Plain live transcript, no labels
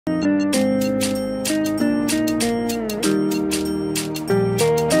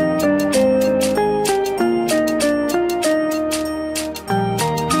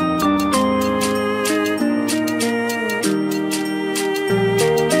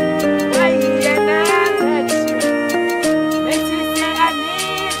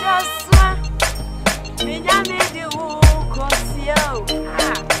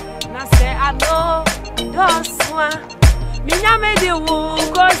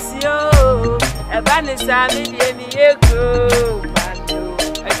Ebani sami die mi eko mano.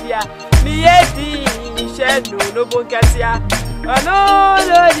 Afia mi edi shenu no bonkasia. Ono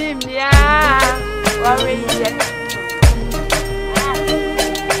lo di mia. Wa we ye.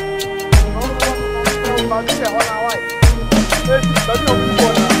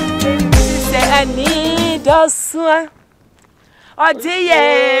 Say I need us one. Oh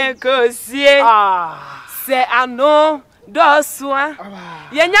dear, cosie. Say I know those one.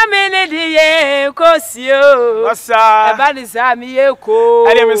 Yenya mene dear, cosio. Wasa. Ebani sami eko.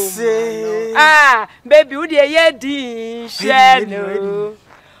 I never say. Baby, would ye di sheno?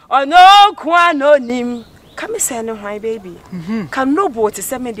 Oh no, kwano nim. Come send why baby. Come no boat to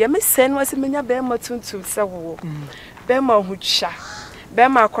send me dear. Me send was a menya bema tuntu sawo. Bema hucha.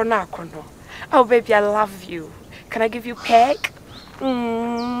 Bema kona kono. Oh baby, I love you. Can I give you peg?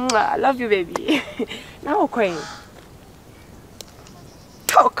 I love you, baby. Now, okay.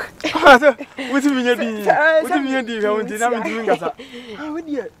 Talk. What do you mean? What do you mean? I want to know that. What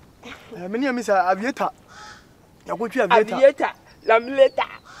do you? Many of Miss Avieta. I want you Avieta. Lamleta.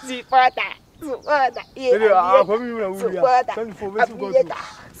 Zipata. Supporta.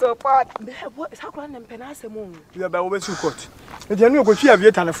 Support. What is happening in Penasamon? You are by over to court. The general could have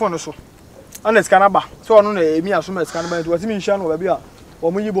yet on the phone or so. Unless Canaba, so I don't know me as soon as Canaba was in Shan or Bia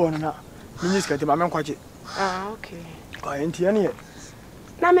or when you born now. Minister to my man quite. Okay. I ain't any.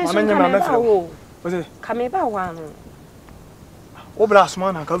 Now, Mr. Was it? Come about one. Oh, last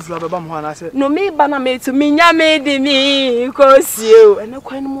man, I come from Alabama. I said, no, me, Banna made to me, ya made me, because you and no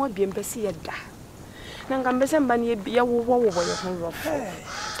quite more being Bessia. Nangambesa Banny be a war over your home.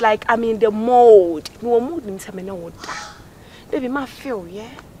 It's like I'm in the mold. No mood in some old. Baby, my feel, yeah,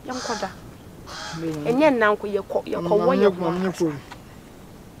 young quarter. And yet now, you call your call.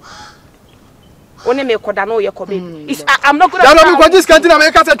 Only me could know your baby. I'm not going to go this country.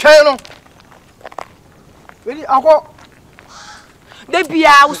 Make us a trail. Really, I'll go. They be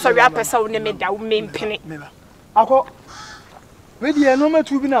out, sorry, I person me that will mean penny. I'll go. Ready, no matter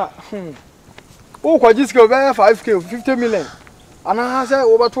to be now. Oh, quite just go there 5K, 50 million. And I say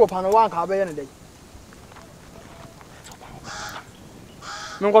over 2 pound 1 car a day.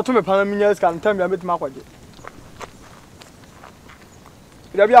 No, got to me, Panamanians can tell me a bit more.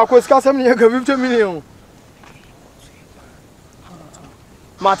 It'll be a cost 50 million.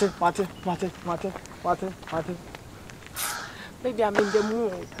 Martin. Maybe I'm in the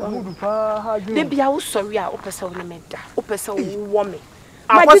mood. They be out sorry, I open so limenta, open so woman.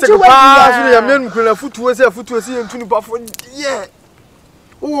 I was a man who foot was a foot was in 2 buff. Yeah.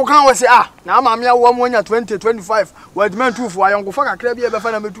 Oh, can't we say, now I'm here 1 20, 25. What meant to for young fucker, crab, you ever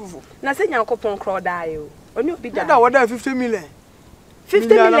find a two. Nothing, Uncle Pon Crowdile. Or you be that, what 50 million. 50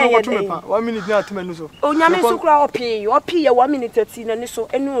 million. 1 minute now to Menuso. Oh, Yaman crowd pay or pay 1 minute 13 and so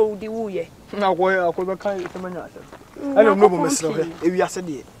and no, the woo. Now, where I could kind of I don't know, Mr. If you are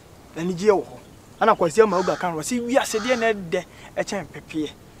said, and Geo. And I was young, I can't see we are said, a champ papier.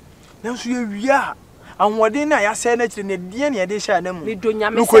 Now, we are. And what then I said it in the DNA edition. We do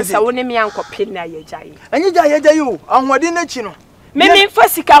not say, I want me uncle Pina, Jay. And you die, you, and what in it, you know. Maybe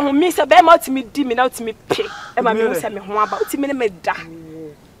first you come, Miss Abema to me, dim out to me pay. And my music, I'm about to me.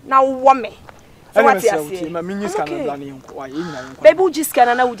 Now, woman. What I say, my minister can baby just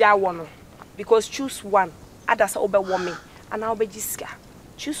can know what I want. Because choose one, others overwhelming, and I'll be Jiska.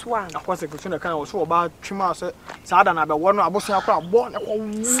 Choose one. Of course, the question I was so about 3 months. Sada na be one abosun akwa born.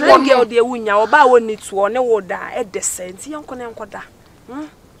 Slang girl dey wunya oba woni to one woda e decent. Yanko na yanko da.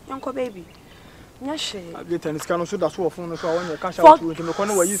 Yanko baby. Nya she. Abi tennis can so da so phone no so I want cash out to me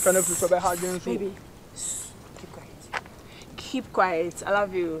kono wa use kana so be hard so. Baby. Keep quiet. Keep quiet. I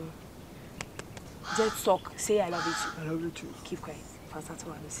love you. Just talk. Say I love you too. I love you too. Keep quiet. Pass that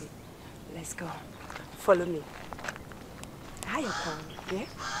one say. Let's go. Follow me. How you come? Yeah?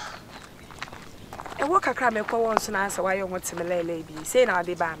 And what can cram a once and answer why you want to me lady? Say now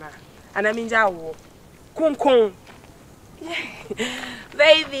the banner. And I mean, Jawo. Kum.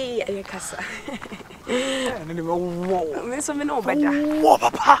 Baby, I casa. Miss me no better. Whoa,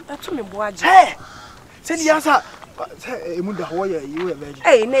 papa. That's me, boy. Hey! Say the answer. You a virgin.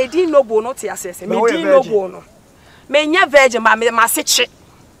 Hey, Nadine no bono to assess. Me no bono. May ya virgin, my sit.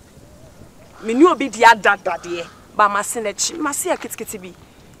 Me knew be the dad, dear. But my senate, my see a kitty be.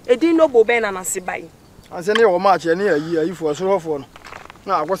 A didn't know Boben and Sibai. I said, no match any year you for so often.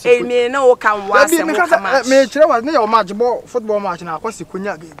 Now, what's a me no can watch me. Was near match ball football match now. What's the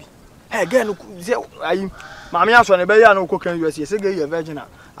Kunya baby? Hey, again, I Mammy asked when a baby no cooking you say, you're a virgin.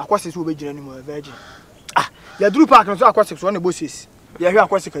 I was it will be anymore a virgin. Ah, you drew park and so aquatics on the buses. You are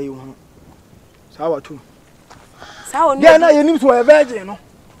aquatic, you. So, how too? So, yeah, now you need to a virgin.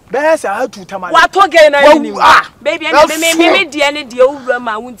 Best I had to tamale. What again I mean? Baby, me dear ne dear owura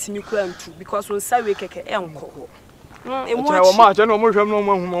ma wontimi kura ntu because on say we keke enko. Emo ma je no mo hwem no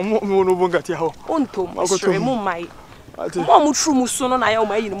mo no bongati ho. Ontom sure mo mai. Mo mo tru mu so no na ya o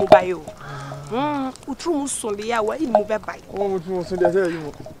mai ni mo bai o. Utru mu so le ya wa ni mo be bai. Mo mu tru so de say yi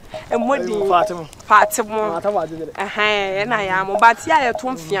mo. Emo di Fatima. Na ya mo but ya ye to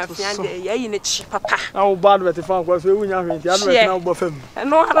mfia de ya yi ne chi papa. Na wo bad bet fan kwa so e wunya hwenti adu bet na wo bo fam.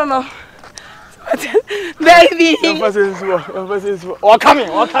 No, I don't know. Baby. Oh, coming.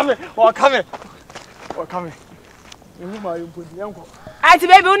 I say,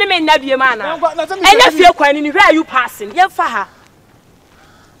 baby, only men nabi man. And if you quite where are you passing? Ye for her.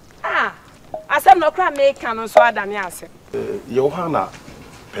 I said no cry make canon so I done answer. Johanna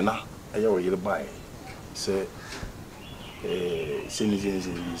Pena, I will buy. Say, when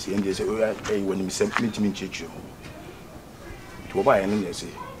you send me to church, to buy any say.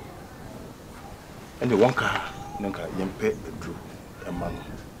 And the one car, Nanka, young pet drew a man.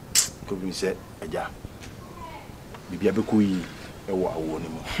 Could be said, a ja. Bibiabukui, a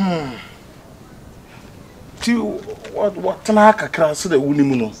warning. To what Tanaka class the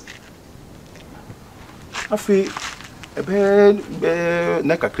Wunimuno? I feel a bed,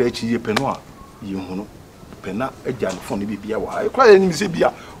 Naka Cratchy, Penoa, you know, Pena, a jan for the Bibia. I cried in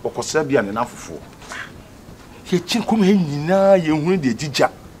Sibia or Cosabian enough for. He chinkum him na you win the teacher.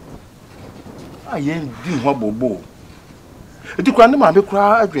 I ain't doing what bobo. It took grandma be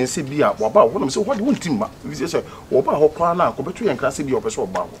cry against Sibia, or about one of them. So what do you want him? If you say, or about her plan, go between and classy be opposite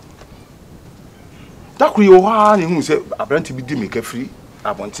about. That Creole who said, I plan to be dimmy free.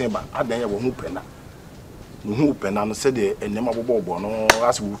 I want to say, I dare who penna. Who penna said a name of Bobo, no,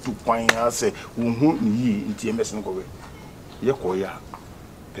 as we took wine, I say, who ye in TMS and go away. Yakoya,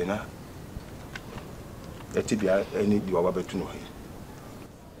 penna. Let it be any you are about to know him.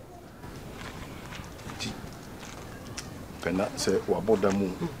 Pena say wa boda mu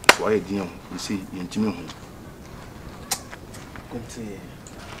so aye diam you see yentimi hu konti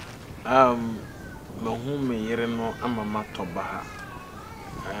me hu me yere no amama toba ha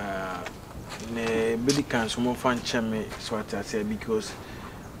ne bedi kan so mo fan cheme so atase because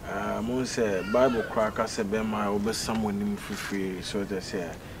mo say bible cracker say be ma obesam onim free so that say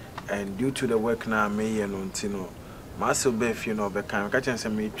and due to the work na me ye no ntino ma so be fie no be kan ka chen say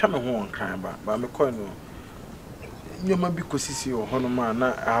me twa me ho on kan ba me koy no Nyoma bi kosisi o hono ma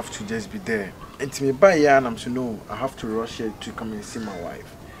na I have to just be there. And me buy ya and I'm to know I have to rush here to come and see my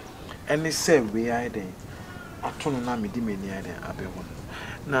wife. And they say we are there. I told na me di me ni there abe won.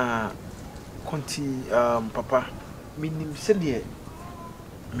 Na konti papa minim se de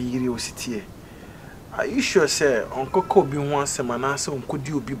me yiri ositie. Are you sure say onko ko bi ho asema na say onko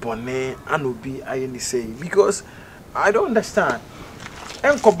di obi bone an obi aye ni say because I don't understand.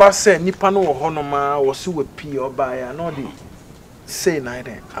 Enko ba say nipa no wo hono ma wo se we pi oba ya no dey say na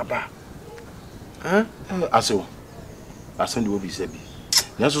dey aba aso de obi se bi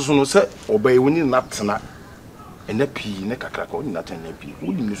nyaso so no se oba e woni na tena ena pi ne kakraka woni na tena pi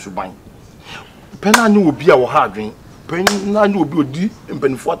woni ni suban pena anya obi a wo ha adwen pena anya obi odi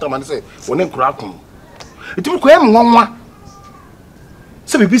mpanifo atama se woni nkura akon etim ko em nwanwa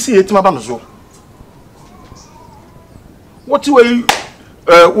se bibisi etima ba no so what way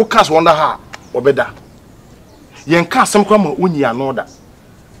wo cast wonder ha obeda yen ka asem kwa ma onyi ano da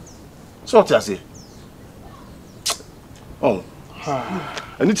so what you say oh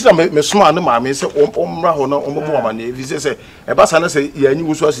ani ti na me so anu ma me say omra ho na ombo ma na evi say e ba sa na say ya anyi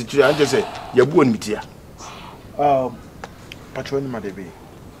wo so asitiri anje say ya bu onimitia patroni ma de be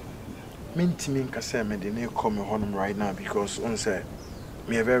mentimi nka say me de na come home right now because on say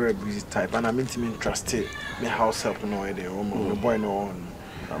me a very busy type and I'm mentimi trust me house help no e dey my boy no on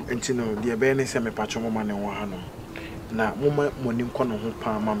entino the be say me patcho mama ne wo hanom na mama monim kono ho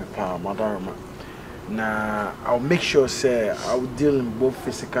pa ma me pa madarama na I'll make sure say I'll deal in both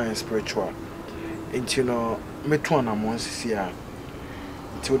physical and spiritual entino me to na mo nsisia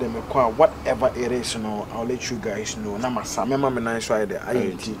till them whatever it is no I'll let you guys know na masa me mama na so ide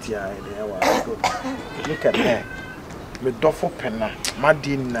INTTI look at me me dofo penna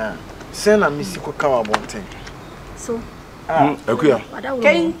madina say na misiko kawa bonten so akuya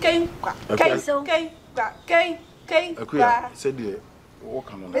Ken akuya said the wo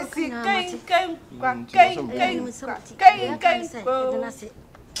kan no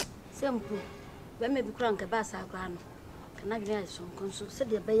sempu we me bi kura nka ba sa akra no kana bi na so nkonso se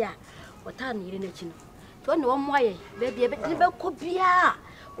de be ya wota na yire na chi no to ne wo mo aye be bi be ko bia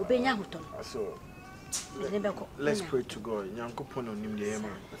obenya hoton so let's pray to God nyankopon onim de yema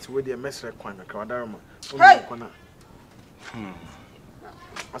so we dey mesre kwan ka wadarama hey!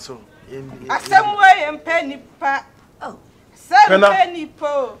 So, Assemble and penny pa. Oh. Penny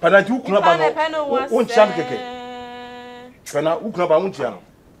po. Pana tu kuna ba no. Won chan keke. Pana u kuna ba won chan.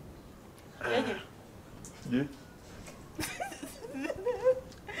 Ye.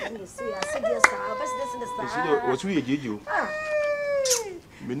 You see, I said yes, sir. Best this in the star. What's we jeju?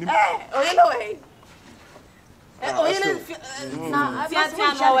 Minim. Oh, you know way. Oh, you know.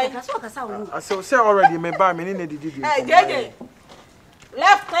 I say already me buy me need did. Hey,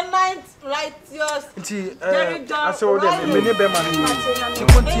 left and right, right yours. I say already me need be man.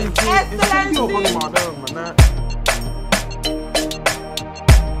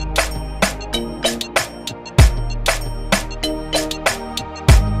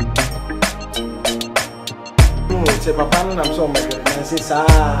 Say papa no am so make na say sa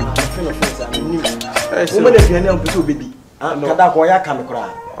feel of face am new. Woman dey piano am to baby. Kada ko ya ka me kra.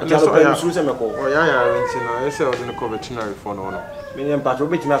 O ja so pa so se me ko. O ya rent no, e say o dey ko veterinary for no no. Me nem pa to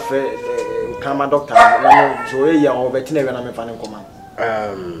be ma fe kama doctor na no so e ya o veterinary na me fa ne koma.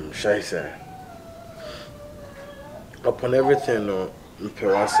 Shy sir. Upon everything no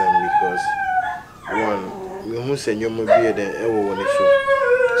imperative because one me who say nyomo bi den e wo woni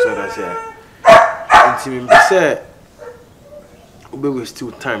so that's it. Until me say we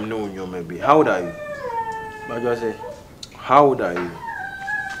still time no on your maybe. How old are you? What do I say? How old are you?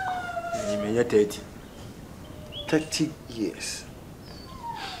 You 30. 30 years.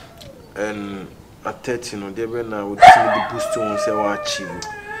 And at 30, no, they were now with the boost to say what achieve.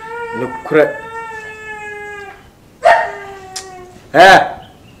 No correct. Eh?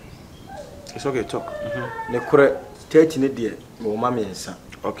 It's okay, talk. No correct. 30 ne dear. Mo mama yensa.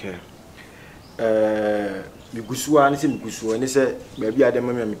 Okay. Migusuwa ni se migusuwa ni se baby ade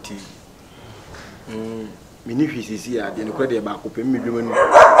mama meti. Mini hwisisi ya de no kra de ba ko pem medwuma nu.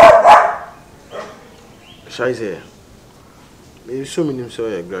 Shaise. Me so minim so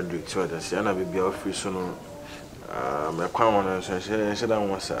ya graduate so that say na baby office so no me kwan won so say that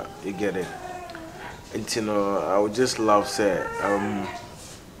one say you get it. And you know I would just love say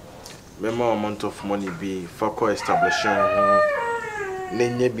me more amount of money be for co establishing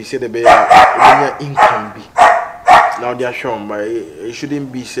Nenye be say the be income be. Now they are shown, but it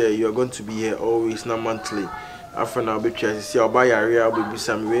shouldn't be say you are going to be here always, not monthly. After now, be trying to see I'll buy your area, I'll be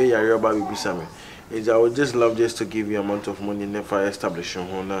some way, your area, be some. I would just love just to give you amount of money, never establish your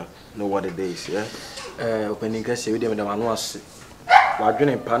home. Know what it is, yeah. Opening case with them, the man was. While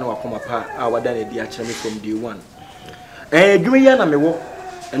doing a pan or come apart, I would done the actually from day one. Do me yana me walk,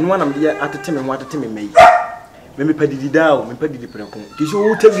 and one of the at the time and what the time me. Me pedi di down, me pedi di prekon. Ti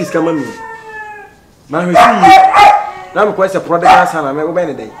so take this kama me. Ma hwe si. Na me kwese prodigal son me go be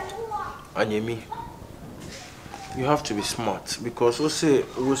ne dey. Anyemi. You have to be smart because we say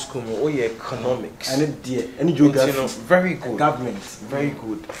we school economics. And dear, any geography. Very good. Government, very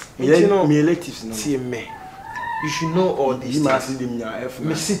good. You know, me electives no. TMA. You should know all these things.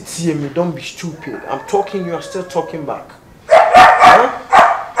 Me see TMA, don't be stupid. I'm talking, you are still talking back. Huh?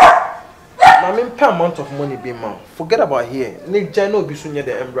 I mean, per amount of money be man. Forget about here.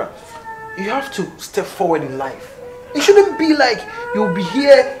 You have to step forward in life. It shouldn't be like you'll be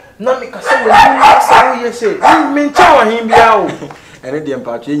here. Now me can say when you say, me chow him be out. And the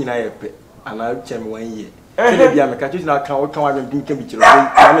empathy in I pay. And I'll tell me 1 year. Maybe I'm a catch now can't come and drink me.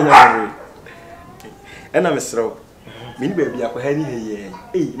 And I'm a straw. Mean baby, I'm a here.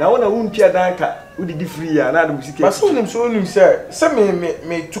 Hey, now I won't care that would be free and I don't see. But soon him, sir. Some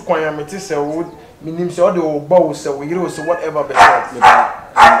me took one amethyst, would mean him so the old bows, so we so whatever better.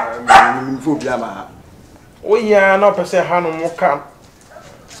 Oh, yeah, no, per se, Hannah more come.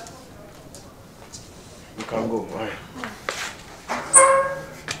 You can go.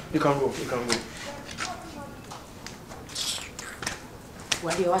 You can go. You can go.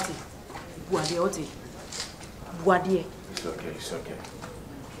 What do you want? What do you want? What do you? It's okay. It's okay.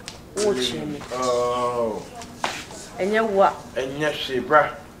 Watch me. Oh. And you what? And yes, she,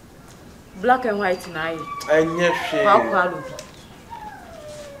 bruh. Black and white tonight. And yes, she. How quality?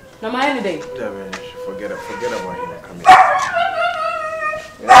 Now, my any day. Forget about him. Come here.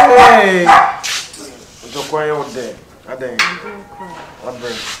 Hey. So quiet out there. I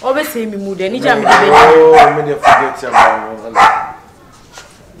think. Always say me mood. Any jam. Oh, me dey forget about.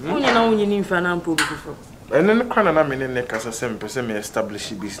 Onye na onye ni mfa na mpo before. And then the crown and I mean in the casa sempre me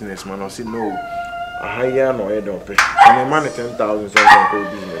establish a business man. I say no. A higher no head up. And the money 10,000 so I can go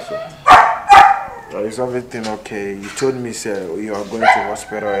business. Is everything okay? You told me sir you are going to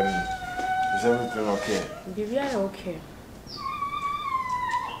hospital and is everything okay? Baby, I okay.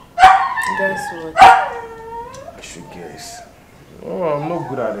 Guess what? I should guess. Oh, I'm not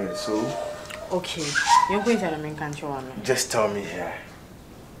good at it, so. Okay. You're going to tell me can't you want? Just tell me here.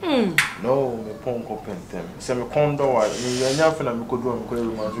 No, me pon ko pentem. Se me kondo wa, me anya fa na me kodu am ko e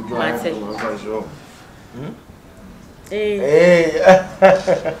ma so jo.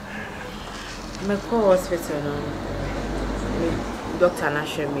 Me call hospital no. Doctor na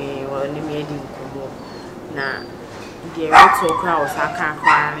hwe me wo ni me edi nkomo. Na the to crowd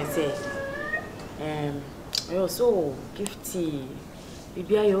aka me say yo so gifty.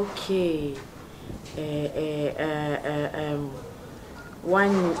 Bibi are you okay?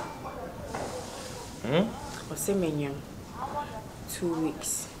 One what's the menu? 2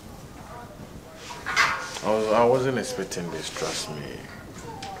 weeks. I wasn't expecting this, trust me.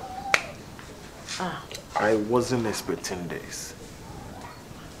 I wasn't expecting this.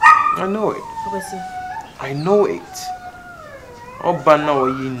 I know it. I know it. Oba now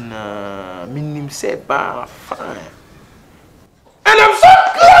in minim say ba fine. And I'm so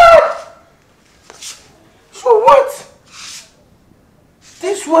glad. So what?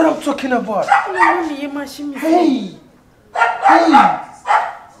 This is what I'm talking about. Hey.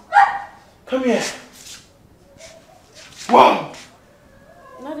 Come here. Wow.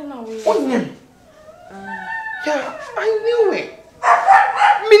 Onion. Yeah, I knew it.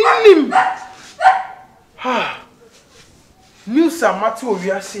 Minim. News are matter of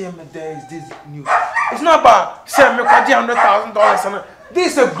you are saying there is this news. It's not about saying me $100,000.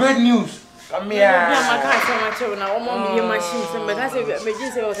 This is a great news. Come here.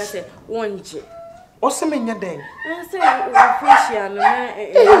 What's the meaning then?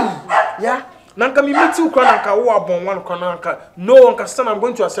 Yeah. Nanka me meet you krananka wo abon one krananka. No one can stand. I'm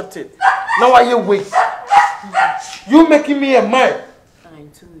going to accept it. Now I wait. You making me a man. In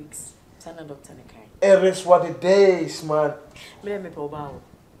 2 weeks. Sana doctor Nekai. It is what it is, man. Me poba.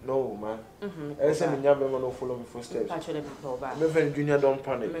 No, man. I say me nyame man no follow me footsteps. Pacho me poba. Me very junior don't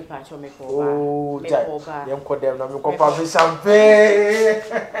panic. Me pacho me poba. Oh, me poba. Yam ko dem na me ko pa champagne.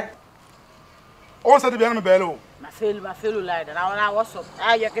 O sa de bia me belo. Ma feel like that. Now what's up?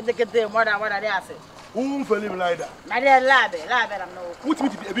 Ah, you get more than what I say. Who feel him like that? My dear labe, I'm no. What me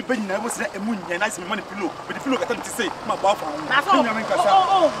be be na wo say emu nya na say me money pillow. But the pillow ka tell me say ma ba fa. Ma so.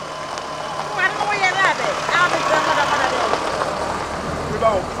 Oh. I don't know where you're labe. I'll be grandmother. We ba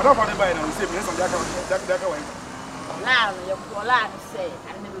o. I don't want to buy na say me some that way. Now you call and say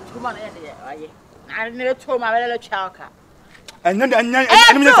I never too much there. I never told my little child. And then and me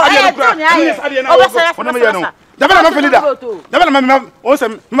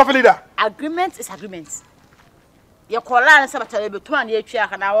agreement is agreement. You call and say but you to and you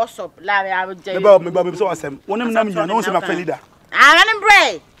twa na osop la me so asem wonim nam nya no so ma felida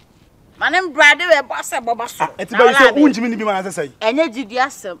manem brade we boss bobaso eti ba say unjimi ni bi ma asai enye gidi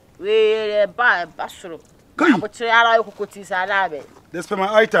asem we ba basoro abotre ara kokoti sa la be the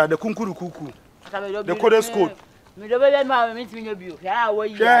spermata the kunkuru kuku the code code me do be ma me ntimi nyobi o ya wo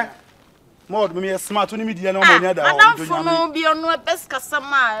yi mod me smart ni media no mo nya da o do nya no bi ono best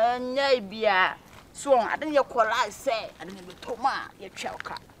kasama nya bia so aden ye kola say aden be toma ye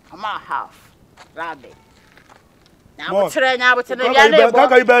twelka ama half rabe na abotre nya ya le bo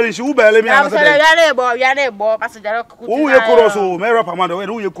ka ibere shi u bele mi na say ya le bo passenger kukuti o ye koroso me rap amado we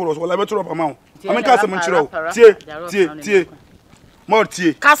o ye koroso wala be to rap amao ameka se mo chiro tie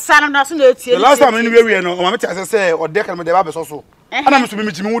Mortie. Kasana na so na tie. The last time we no, o ma meti say o de kan me de ba be so. Ana me so me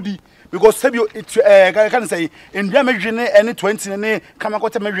jimi wudi because say it can say ndua me hwe ne any 20 ne kama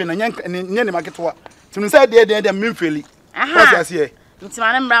kwete me hwe na nya ne market wa. Tim say de me feli. What you say?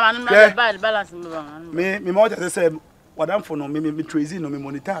 Ntima ne mra balance me ma what say wadam for no me trazy no me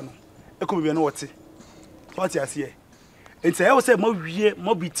monitor no. E ko be no wote. What you say? Enti e wo say mo wie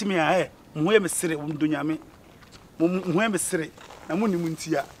mo bitimi a mo ye me sere wo ndonyame. Mo ye me sere. Na mu ni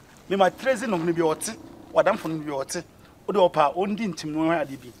muntia me ma trazy no ne bi wote wadam for no bi wote o de opa o ndi ntim no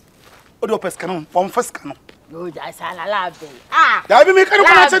ade bi o de opa ska no fom faska no no ja sala la be da bi me kan ko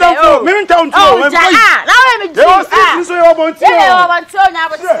na che dan fo me ntown to me na we me ji so yo bonti yo bonti nya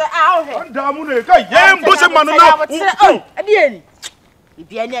bo tse o he da mu ne kai ye mbo se manu na ade ani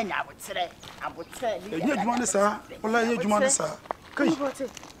ibi ani nya bo tse abotre ye juma ne sa wala ye juma ne sa kai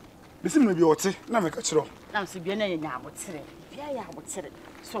bisim no bi wote na me ka kiro na so bi ani nya abotre bia ya abotre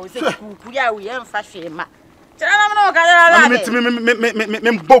so se ku ya we en fa hwe ma tira na no ka la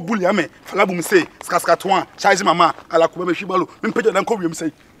me bobuli ame falabu me say skaska toan charge mama ala ko me hwibalo me peja dan ko wiem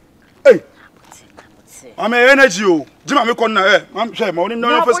say eh ame energy o jima me kon na mam hwe ma oni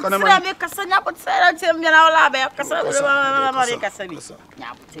no first kana ma me kasa nya botsera tem bia na wala be kasa ma re kasa bi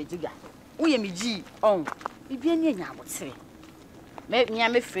nya botsera jiga wo ye me ji on bibia ni nya botsera me nya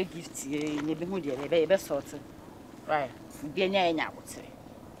me free gift ne be hu de be sort right bibia nya botsera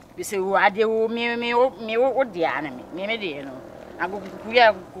bi se wo ade wo me wo dia na me de no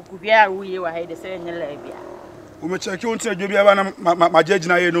Kukuya we were head the same labia. We check you until you be my judge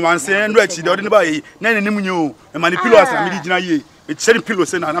na ye no man say and reach the ordinary by none nim you and manipulate and medicina ye. It's selling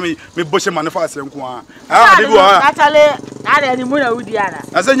pillows and I mean me bush manifest and kwa. Ah, they Natalie, I any moon with Diana.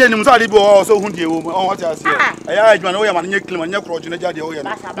 I send you Musali also who you or what I say. I man away man yaklim and yakro in a jadi oya.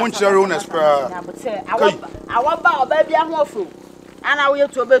 Muncheron as per. I want bow baby I'm awful. And I will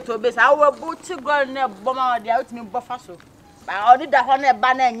to base. I will go to go near Bomber the out in Buffaso. But I did the honey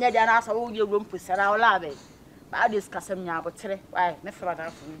banner and yet and ask all your room puss and I'll love it. I discuss him now, but today, why, never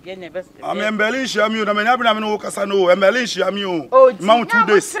never. I'm embellish, I'm you, I mean, I'm no Casano, embellish, I'm you. Oh, Mount 2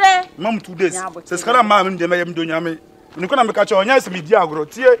 days, Mount 2 days. Says Caram, the Mayam Dunyame. You can't catch on, yes, me diagro,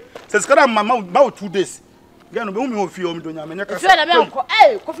 tear. Says Caram, Mount 2 days. Gan will feel Dunyame.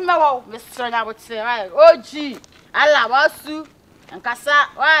 Hey, coffee, Mr. I would say, oh, gee, I love us too. And Cassa,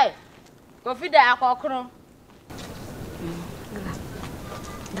 why? Coffee there, I call.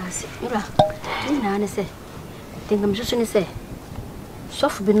 That's it. You know, say. I'm just going to say,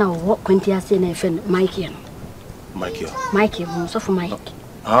 soft be now what Quintias in a friend, Mikey. Mikey, soft Mike.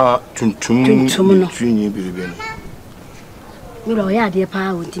 Ah, Tum, you know, yeah, dear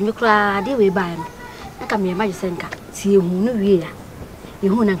power, Timmy cry, dear way by him. I come here, my senka, see you no year.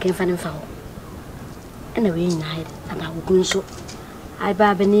 You who can find him foul. And away in night, about going so. I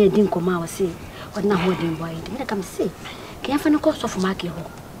buy a near Dinko Mawa say, what now holding boy, I come see. Can't find a cost of Marky home.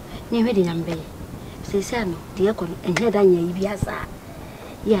 Near Reading and Bay. Say, no, dear con, and head on your Ibiasa.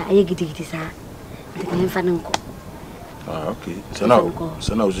 Yeah, I get it, sir. The Fanunco. Ah, okay. So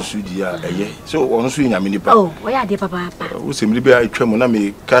now the studio, so on swing, I mean, oh, why are dear papa? Who seem to be a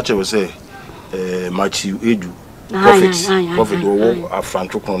tremor, catcher was say, Machi Edu. Profit or a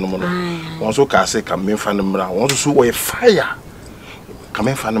front to Chronomono. Once so can say, come in Fanamra, once so a fire. Come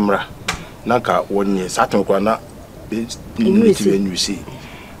in Fanamra. Naka 1 year, Saturn Quana, it's you see.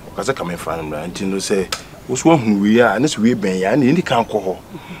 Because I come in Fanamra, and you say, what's one who we are, and this we be, and any can't call.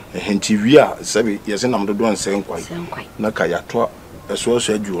 And we are, yes, and I'm the one saying quite. Naka, as well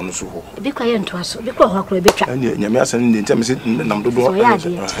said you on so. Be quiet to us, be quiet, and your mass and the number one.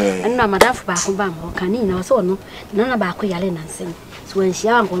 And no, Madame Bacubam or Canine or so, no, none about Quayalin and sing. So when she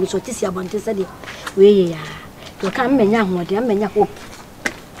am going to see about this, we are. You can't mean young, what you mean, hope.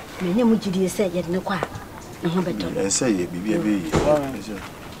 Many would you say, yet no quiet. And say, be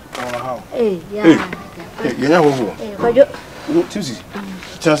how? Eh, yeah. You know who? Tuesday.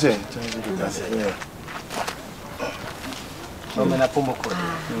 Chance, yeah. I'm in a pomoko.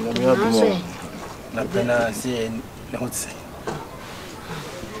 Not gonna say, no, say.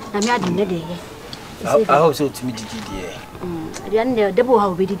 I'm not in the day. I hope so to me, dear. The devil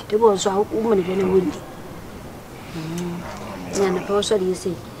how we did the was our woman again. Would and the person you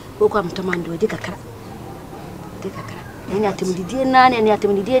say, who come to Mando, Dick a cat. And at him, the dear Nan, and at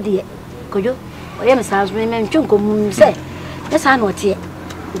him, the dear. Could you? I am a salesman, and Chunkum say, yes, I know it yet.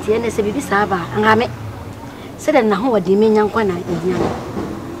 It's the end of the Saba, and I met. Said and now what Diminian Quana in young.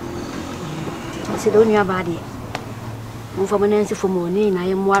 Said on your body. Move from an answer for morning, I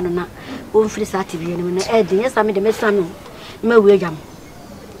am one and not one free Saturday, and when I add, yes, I made a mess on no William.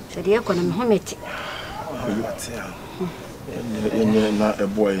 Said the economy home it. Not a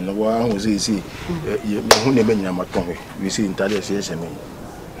boy in the one who's easy. Who never knew my tongue. We see in Talia says, I mean,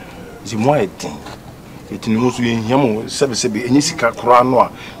 it's my thing. It knows we in him, Sabi, and Isica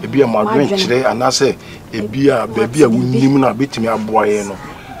Cranoa, a beer my ranch, and I say, a beer, baby, I will not beat me a boy.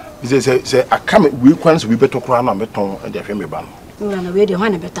 He says, I come week once we better crown on beton and their family ban. You run away the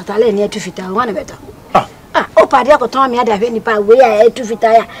one better, I near to fit one better. Oh, Padiaco told me I have any part where I to fit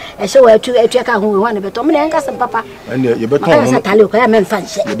I saw a 2 check out who want a beton and papa. And your beton, I meant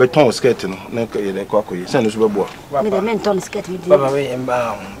fancy. The beton was skating, no cocky, send us were the menton skating,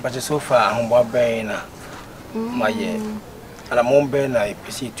 but so far, I'm more brainer. My year, and I'm on Ben. I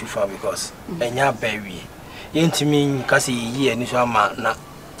proceed too far because and ya baby. Ain't mean Cassie ye and Shama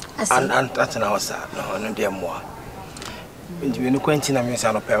and that's an hour, no, dear more. Into no quentin, I'm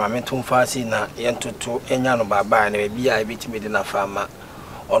using a permanent too fast in a yen to Enyano Baba and maybe I beat me in a farmer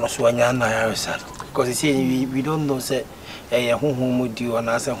or a Swanyana, because you see, we don't know, say, whom would do an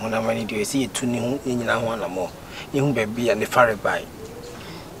answer when I'm ready to see it to new in one more. You baby and the far by.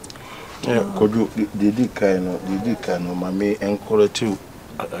 Could you did kind of mammy encourage you?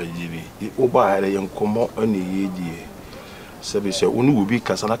 The Oba had a young commo only ye. Sabi said, only will be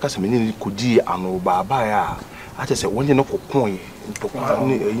Casanacas meaning could ye and Oba. I just said, when you know, coin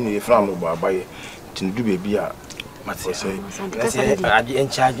in a frown over by to do baby. Must say, I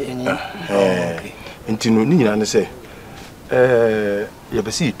didn't charge any. And to no need, and say, you ever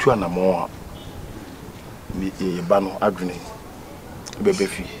see 2 and more. Me a banner, Adrian.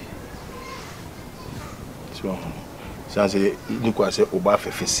 bebefi so say ni kwa say oba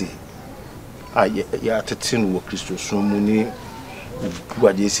fefesi ya tetin wo Kristo so mu ni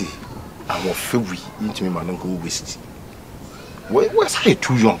guade esi awon fewi intimi manan ko west we say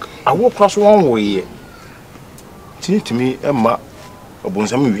too young awo cross one way tinitimi emma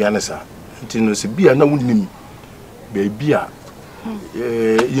obonsam wiane sa ntino se bia na wonim be bia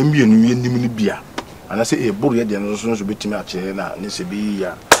yemienu yenim ni bia ana se eburu ye de no so betimi a kire na ne se bi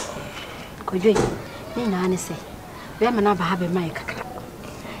ya kodwe ni na ne se we ma na ba ha be mai kakra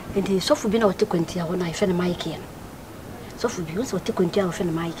enti sofu bi na wote kwantia ho na ife ne mai ke no sofu bi so wote kwantia ho fe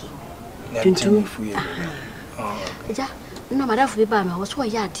ne mai ke tuntu ja no madafu bi ba ma wo so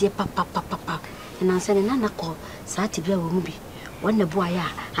ya ade papa na nse ne na ko saati bia wo mu bi wonna bo aya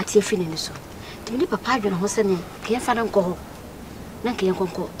ate afi ne so timi papa adwene ho se ne ke fa na nko ho na ke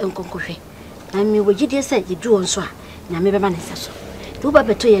enkonko hwe na mi wogide se ye du won so a na me be ma ne se so du ba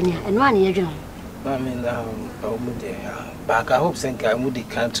beto ye ne eno ane ye dwene ba me na o mu de ba ka hope sen ka mu di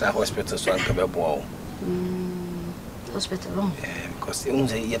cancer hospital so an ka be bo hospital long because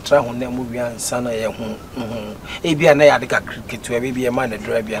unze ye tra ho na mu bia nsa na ye ho e bia na ya de ka ketu e bia ma na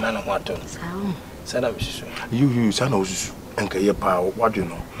dra bia na ho ato sana bisu you sana osusu enka ye pa wadwe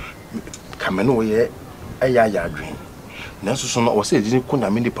no kamene wo ye aya ya adwen nanso so no wo se edi ko na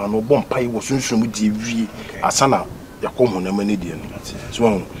me nipa no bom pai wo sunsun mu di wie asana yakọ hu na mani die no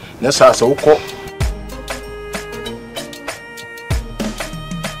so na sa wo ko